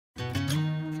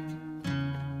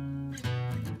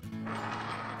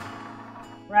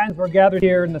Friends, we're gathered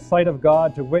here in the sight of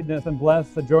God to witness and bless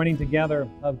the joining together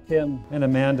of Tim and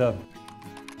Amanda.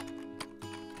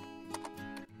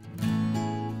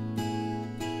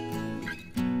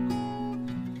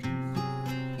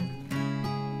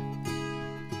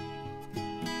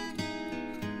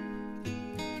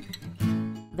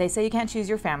 They say you can't choose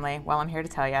your family. Well, I'm here to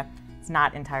tell you, it's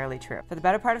not entirely true. For the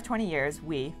better part of 20 years,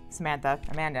 we, Samantha,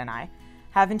 Amanda, and I,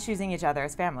 have been choosing each other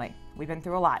as family. We've been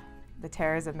through a lot. The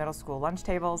terrors of middle school lunch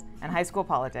tables and high school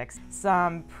politics,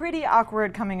 some pretty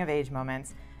awkward coming-of-age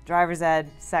moments, driver's ed,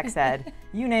 sex ed,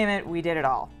 you name it, we did it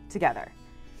all, together.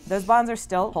 Those bonds are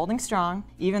still holding strong,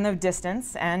 even though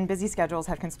distance and busy schedules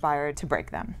have conspired to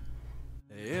break them.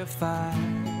 If I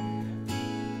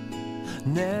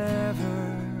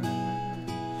never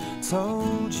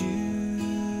told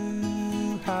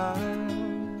you how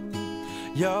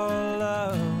your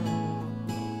love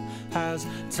has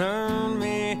turned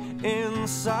me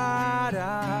inside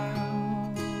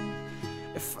out,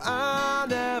 if I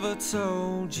never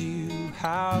told you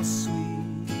how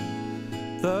sweet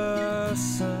the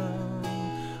sound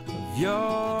of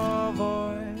your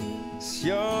voice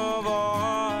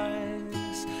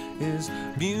is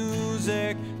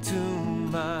music to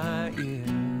my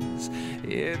ears,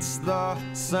 it's the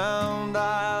sound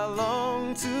I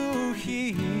long to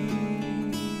hear.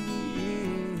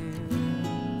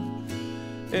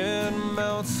 It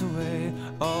melts away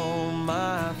all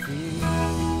my fears.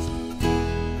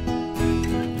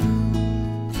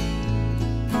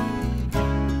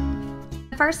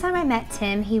 The first time I met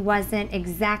Tim, he wasn't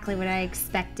exactly what I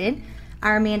expected.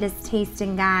 Our Amanda's taste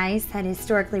in guys had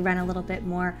historically run a little bit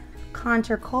more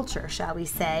counterculture, shall we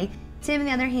say. Tim, on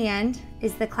the other hand,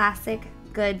 is the classic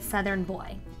good Southern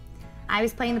boy. I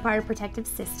was playing the part of protective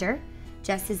sister,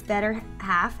 just his better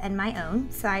half and my own,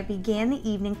 so I began the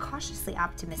evening cautiously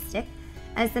optimistic.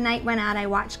 As the night went out, I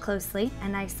watched closely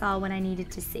and I saw what I needed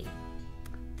to see.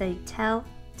 The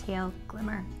telltale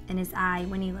glimmer in his eye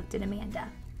when he looked at Amanda.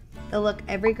 The look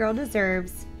every girl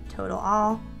deserves, total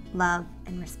all, love,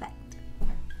 and respect.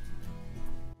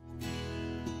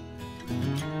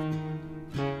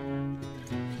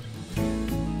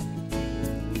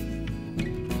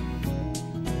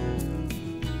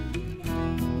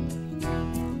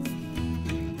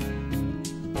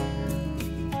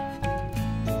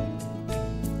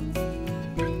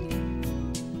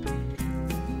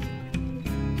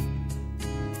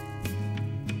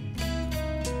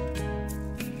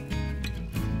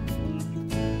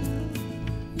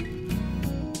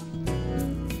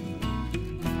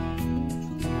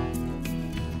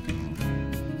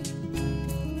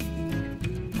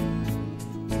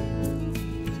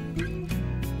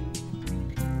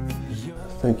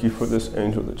 Thank you for this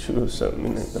angel that you have sent me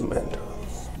named Amanda.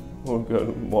 Lord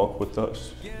God, walk with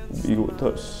us, be with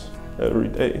us every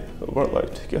day of our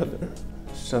life together.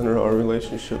 Center our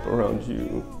relationship around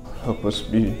you. Help us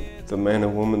be the man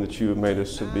and woman that you have made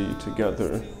us to be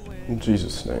together. In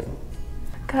Jesus' name.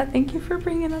 God, thank you for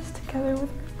bringing us together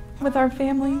with our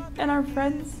family and our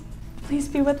friends. Please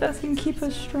be with us and keep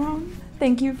us strong.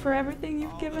 Thank you for everything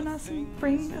you've given us and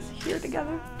bringing us here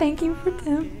together. Thank you for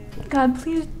Tim. God,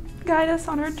 please guide us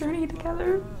on our journey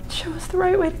together. Show us the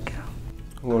right way to go.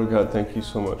 Lord God, thank you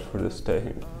so much for this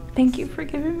day. Thank you for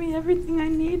giving me everything I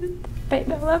need.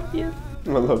 Babe, I love you. I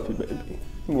love you, baby.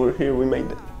 We're here, we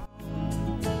made it.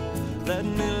 Let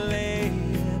me lay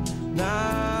it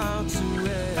now to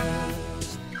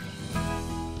rest.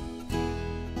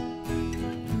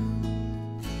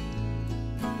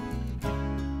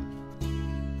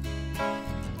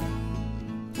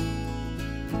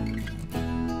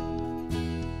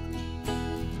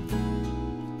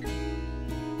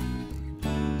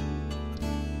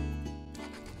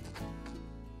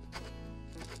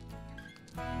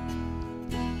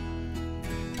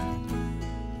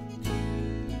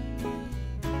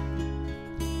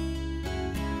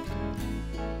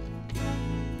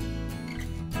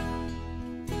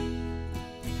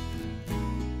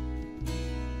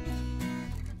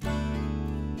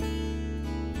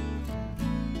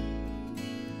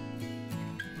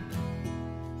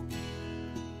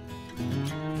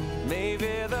 Maybe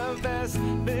the best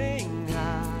thing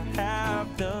I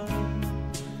have done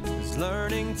is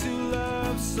learning to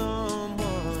love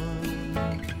someone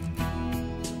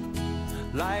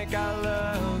like I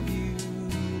love you,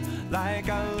 like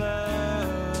I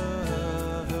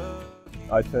love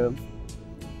you. I, Tim,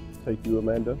 take you,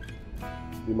 Amanda,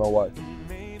 to be my wife,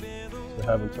 to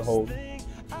have and to hold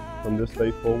from this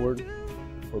day forward,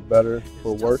 for better,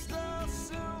 for worse,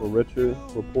 for richer,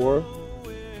 for poorer,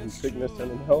 in sickness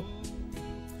and in health,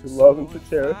 to love and to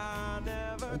cherish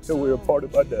until we are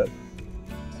parted by death.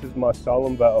 This is my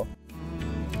solemn vow.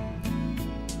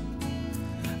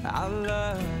 I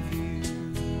love you.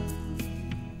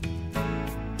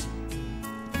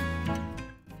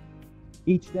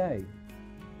 Each day,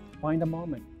 find a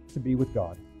moment to be with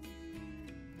God.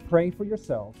 Pray for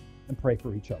yourself and pray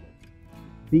for each other.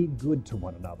 Be good to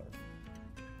one another.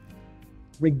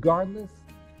 Regardless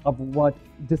of what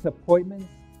disappointments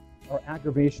or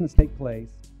aggravations take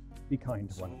place, be kind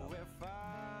to one another.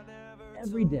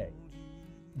 Every day,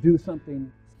 do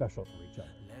something special for each other.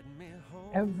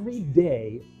 Every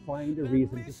day, find a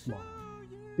reason to smile,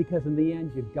 because in the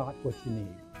end, you got what you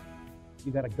need.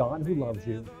 You got a God who loves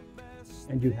you,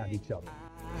 and you have each other.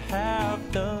 I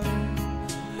have done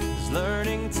is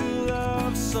learning to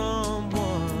love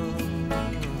someone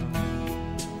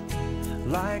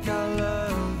like I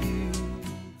love you.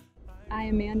 I,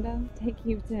 Amanda, take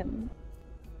you, Tim,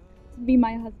 to be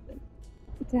my husband,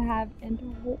 to have and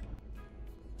to hold.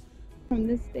 From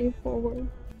this day forward,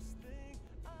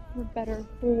 for better,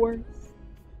 for worse,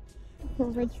 for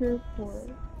richer, for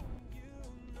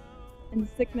in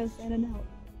sickness and in health.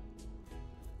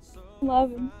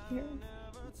 Love and share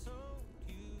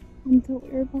until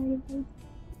we are parted.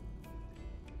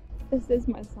 This is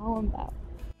my solemn vow.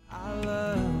 I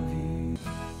love you.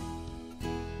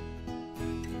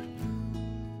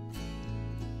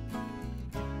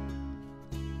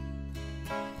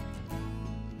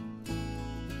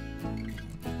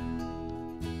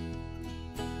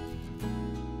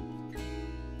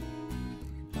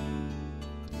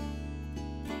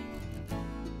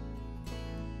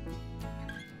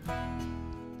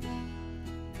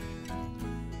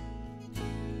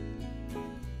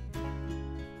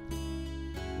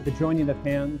 With the joining of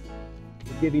hands,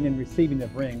 the giving and receiving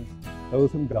of rings,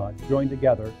 those whom God joined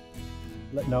together,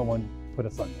 let no one put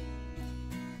asunder.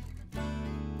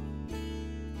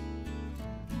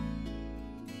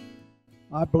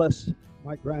 I bless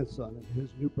my grandson and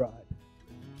his new bride.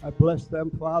 I bless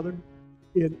them, Father,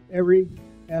 in every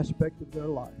aspect of their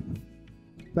life.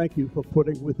 Thank you for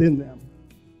putting within them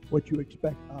what you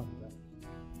expect out of them.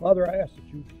 Father, I ask that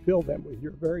you fill them with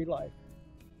your very life,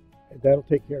 and that'll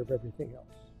take care of everything else.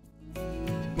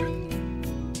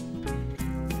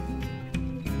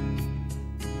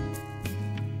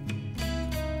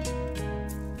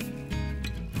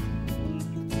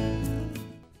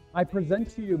 I present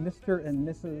to you Mr. and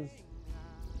Mrs.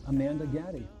 Amanda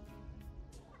Gaddy.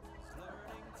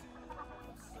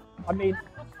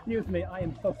 Excuse me, I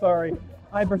am so sorry.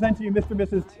 I present to you Mr. and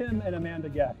Mrs. Tim and Amanda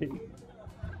Gaddy.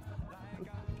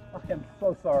 I am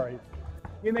so sorry.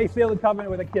 You may seal the covenant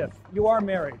with a kiss. You are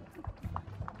married.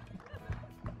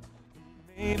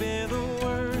 Maybe the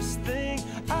worst thing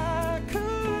I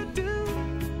could do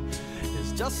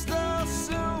is just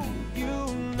assume you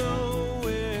know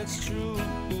it's true.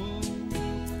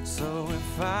 So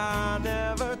if I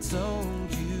never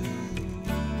told you,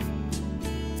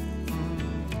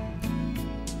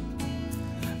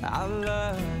 I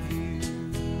love you.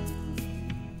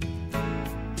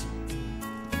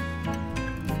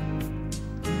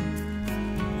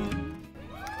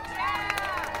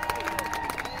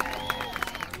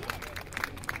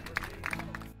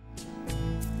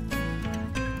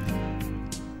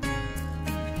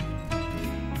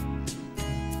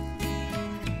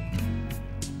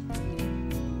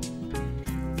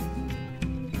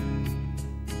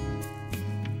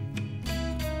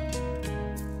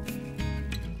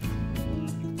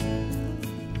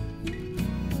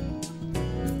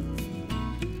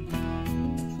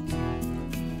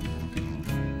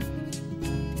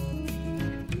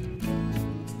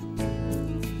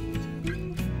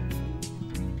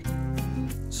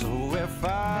 If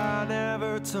I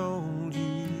never told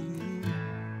you,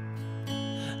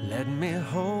 let me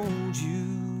hold you,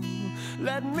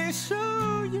 let me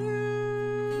show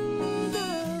you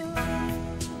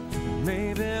that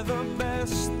maybe the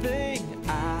best thing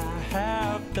I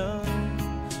have done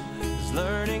is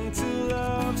learning to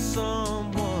love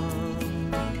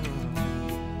someone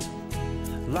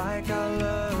like I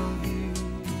love you,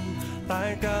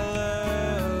 like I love you.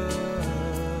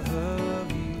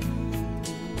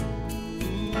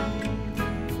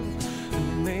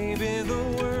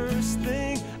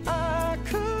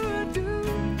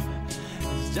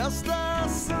 Just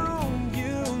assume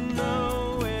you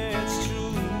know it's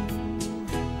true.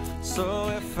 So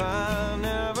if I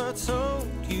never told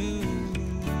you,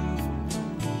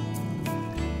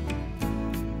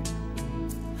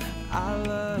 I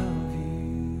love you.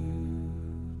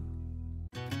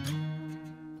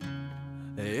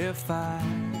 If I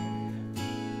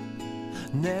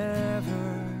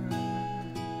never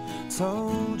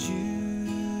told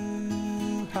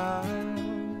you how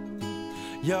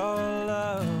your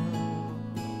love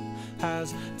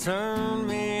has turned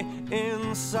me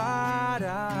inside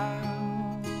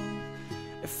out.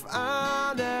 If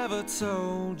I never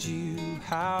told you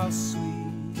how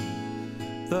sweet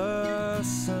the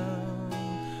sound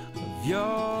of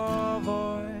your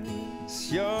voice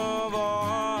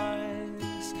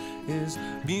is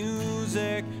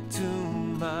music to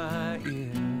my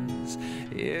ears.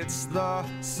 It's the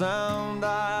sound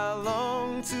I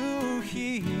long to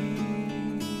hear.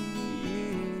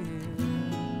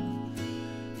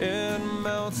 It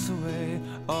melts away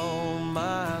all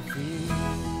my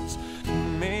fears.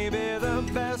 Maybe the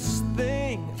best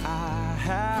thing I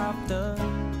have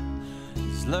done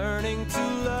is learning to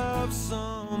love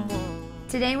someone.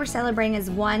 Today we're celebrating as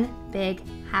one big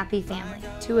happy family.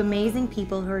 Two amazing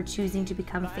people who are choosing to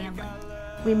become family.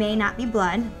 We may not be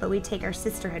blood, but we take our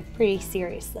sisterhood pretty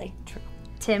seriously. True.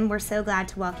 Tim, we're so glad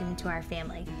to welcome you to our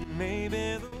family.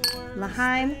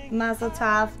 L'chaim, Mazel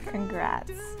Tov.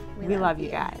 Congrats. We love you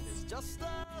guys.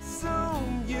 So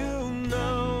you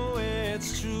know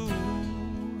it's true.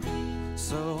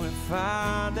 So if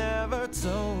I never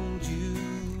told you,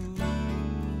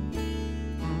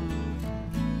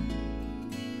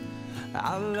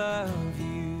 I love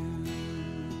you.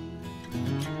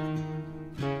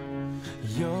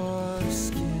 Your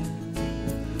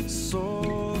skin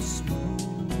so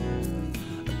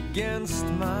smooth against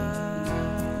my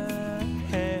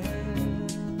head.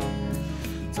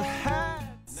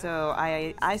 So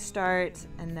I start,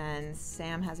 and then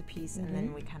Sam has a piece, and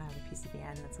then we kind of have a piece at the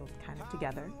end that's kind of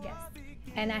together. Yes.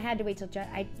 And I had to wait till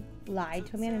I lied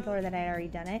to Amanda and told her that I had already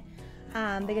done it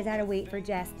because I had to wait for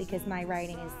Jess because my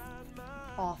writing is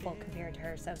awful compared to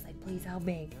her. So I was like, please help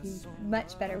me. He's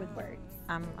much better with words.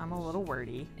 I'm a little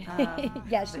wordy.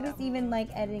 Yeah, she was even like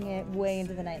editing it way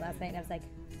into the night last night, and I was like,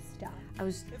 stop. I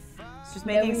was just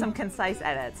making some concise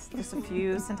edits, just a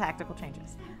few syntactical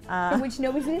changes. Which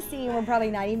nobody's gonna see, and we're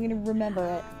probably not even gonna remember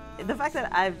it. The fact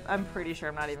that I'm pretty sure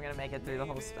I'm not even gonna make it through the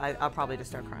whole. I'll probably just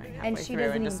start crying halfway and she through.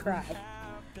 doesn't even cry.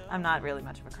 I'm not really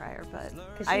much of a crier, but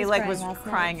I was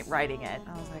crying writing it.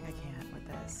 I was like, I can't with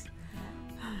this.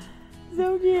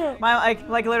 So cute. My like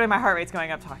literally my heart rate's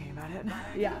going up talking about it.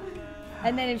 Yeah.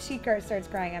 And then if she starts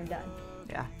crying, I'm done.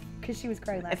 Yeah. Because she was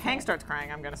crying last night. If Hank starts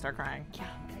crying, I'm gonna start crying. Yeah.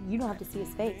 You don't have to see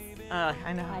his face.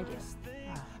 I know. I do.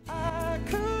 I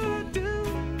could do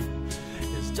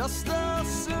is just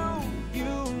assume you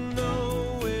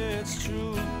know it's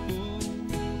true.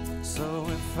 So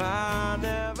if I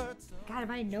never God, if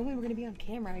I had known we were gonna be on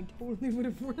camera, I totally would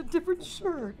have worn a different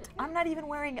shirt. I'm not even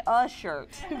wearing a shirt.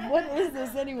 What is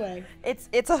this anyway?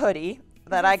 It's a hoodie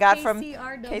that I got from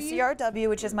KCRW? KCRW,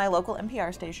 which is my local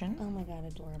NPR station. Oh my God,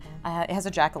 adorable. It has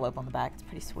a jackalope on the back. It's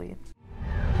pretty sweet.